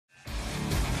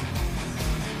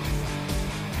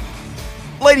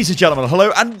Ladies and gentlemen,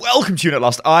 hello and welcome to Unit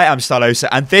Lost. I am Stylosa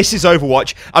and this is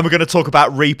Overwatch and we're going to talk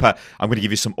about Reaper. I'm going to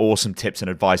give you some awesome tips and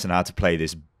advice on how to play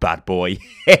this bad boy.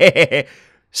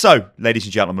 So, ladies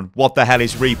and gentlemen, what the hell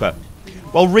is Reaper?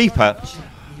 Well, Reaper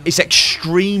is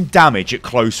extreme damage at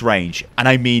close range, and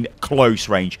I mean close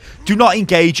range. Do not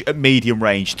engage at medium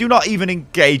range. Do not even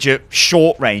engage at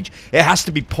short range. It has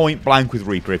to be point blank with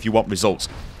Reaper if you want results.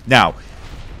 Now,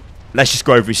 let's just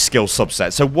go over his skill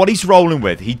subset. So what he's rolling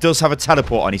with, he does have a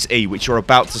teleport on his E, which you're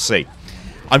about to see.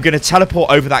 I'm going to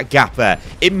teleport over that gap there.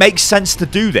 It makes sense to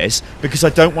do this because I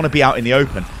don't want to be out in the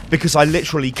open, because I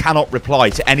literally cannot reply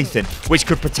to anything which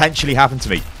could potentially happen to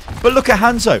me. But look at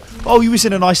Hanzo. Oh, he was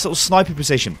in a nice little sniper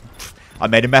position. I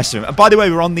made a mess of him. And by the way,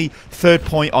 we're on the third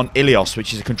point on Ilios,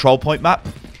 which is a control point map.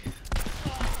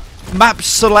 Map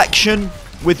selection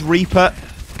with Reaper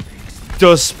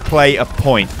does play a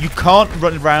point. You can't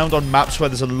run around on maps where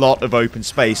there's a lot of open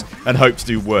space and hope to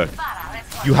do work.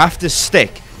 You have to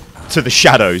stick to the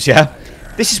shadows, yeah?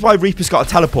 This is why Reaper's got a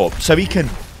teleport, so he can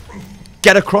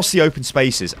get across the open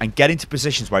spaces and get into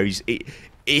positions where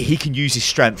he can use his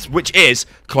strengths, which is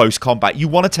close combat. You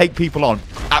want to take people on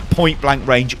at point blank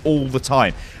range all the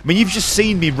time. I mean, you've just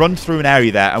seen me run through an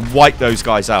area there and wipe those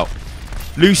guys out.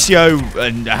 Lucio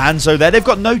and Hanzo there, they've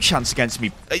got no chance against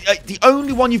me. The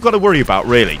only one you've got to worry about,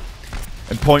 really,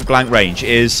 in point blank range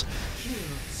is...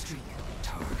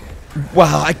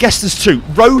 well, I guess there's two.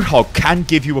 Roadhog can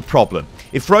give you a problem.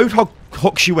 If Roadhog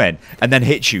hooks you in and then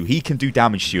hits you, he can do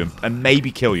damage to you and maybe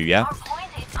kill you, yeah?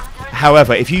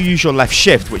 However, if you use your left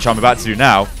shift, which I'm about to do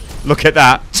now, look at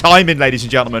that. Timing, ladies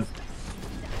and gentlemen.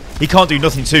 He can't do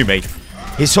nothing to me.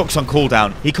 His hook's on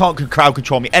cooldown. He can't crowd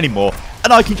control me anymore.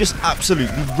 And I can just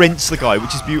absolutely rinse the guy,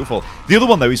 which is beautiful. The other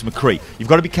one, though, is McCree. You've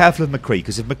got to be careful of McCree,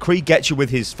 because if McCree gets you with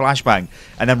his flashbang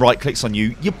and then right-clicks on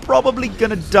you, you're probably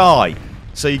going to die.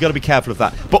 So you've got to be careful of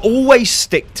that. But always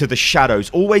stick to the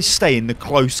shadows. Always stay in the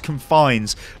close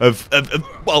confines of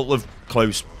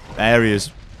close areas.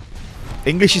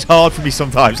 English is hard for me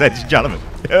sometimes, ladies and gentlemen.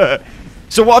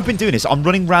 So what I've been doing is I'm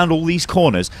running around all these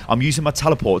corners. I'm using my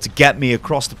teleport to get me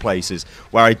across the places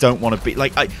where I don't want to be.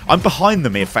 Like, I'm behind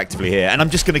them effectively here, and I'm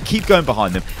just going to keep going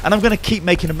behind them, and I'm going to keep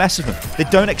making a mess of them. They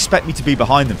don't expect me to be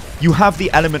behind them. You have the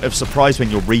element of surprise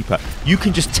when you're Reaper. You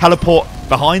can just teleport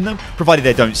behind them, provided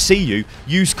they don't see you.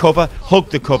 Use cover,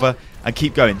 hug the cover, and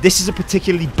keep going. This is a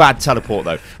particularly bad teleport,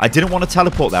 though. I didn't want to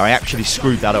teleport there. I actually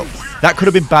screwed that up. That could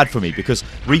have been bad for me, because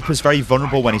Reaper's very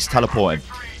vulnerable when he's teleporting.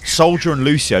 Soldier and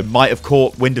Lucio might have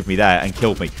caught wind of me there and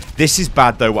killed me. This is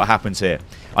bad, though, what happens here.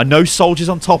 I know Soldier's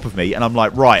on top of me, and I'm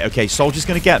like, right, okay, Soldier's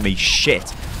going to get me.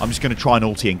 Shit. I'm just going to try and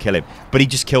ulti and kill him. But he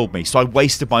just killed me, so I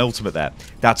wasted my ultimate there.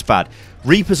 That's bad.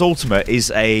 Reaper's ultimate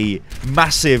is a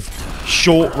massive,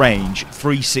 short-range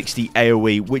 360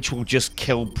 AoE, which will just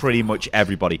kill pretty much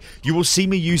everybody. You will see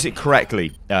me use it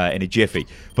correctly in a jiffy,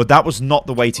 but that was not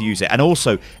the way to use it. And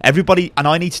also, everybody, and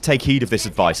I need to take heed of this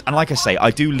advice, and like I say,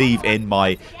 I do leave in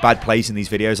my bad plays in these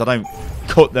videos. I don't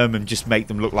cut them and just make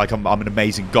them look like I'm an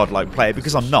amazing godlike player,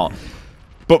 because I'm not.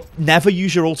 But never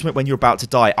use your ultimate when you're about to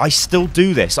die. I still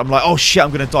do this. I'm like, oh shit,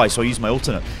 I'm going to die, so I use my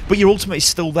ultimate. But your ultimate is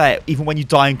still there, even when you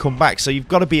die and come back. So you've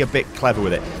got to be a bit clever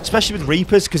with it. Especially with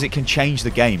Reapers, because it can change the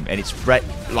game. And it's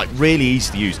like really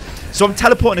easy to use. So I'm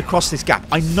teleporting across this gap.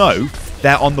 I know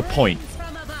they're on the point.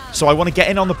 So I want to get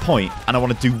in on the point, and I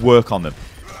want to do work on them.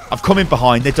 I've come in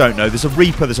behind. They don't know. There's a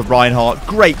Reaper. There's a Reinhardt.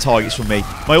 Great targets from me.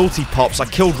 My ulti pops. I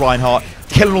killed Reinhardt.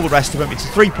 Killing all the rest of them. It's a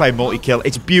 3-player multi-kill.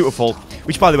 It's beautiful.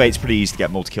 Which, by the way, it's pretty easy to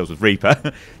get multi-kills with Reaper.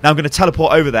 Now I'm going to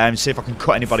teleport over there and see if I can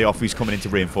cut anybody off who's coming in to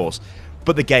reinforce.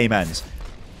 But the game ends.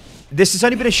 This has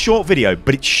only been a short video,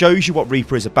 but it shows you what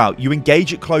Reaper is about. You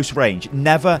engage at close range.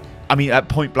 Never, I mean at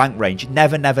point blank range.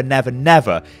 Never, never, never,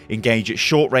 never engage at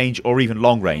short range or even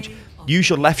long range. Use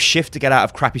your left shift to get out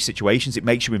of crappy situations. It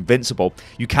makes you invincible.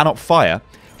 You cannot fire,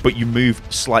 but you move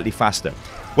slightly faster.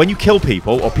 When you kill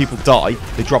people, or people die,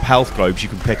 they drop health globes you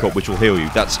can pick up, which will heal you.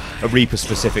 That's a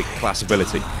Reaper-specific class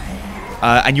ability.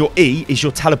 And your E is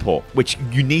your teleport, which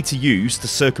you need to use to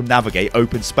circumnavigate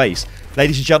open space.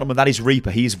 Ladies and gentlemen, that is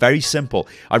Reaper. He is very simple.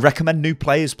 I recommend new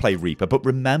players play Reaper, but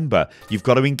remember, you've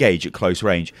got to engage at close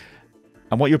range.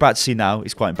 And what you're about to see now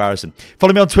is quite embarrassing.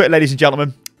 Follow me on Twitter, ladies and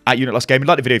gentlemen, at Unit Lost Gaming.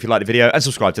 Like the video if you like the video, and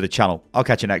subscribe to the channel. I'll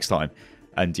catch you next time.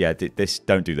 And yeah,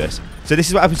 don't do this. So this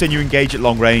is what happens when you engage at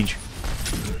long range.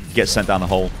 You get sent down the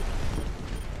hole.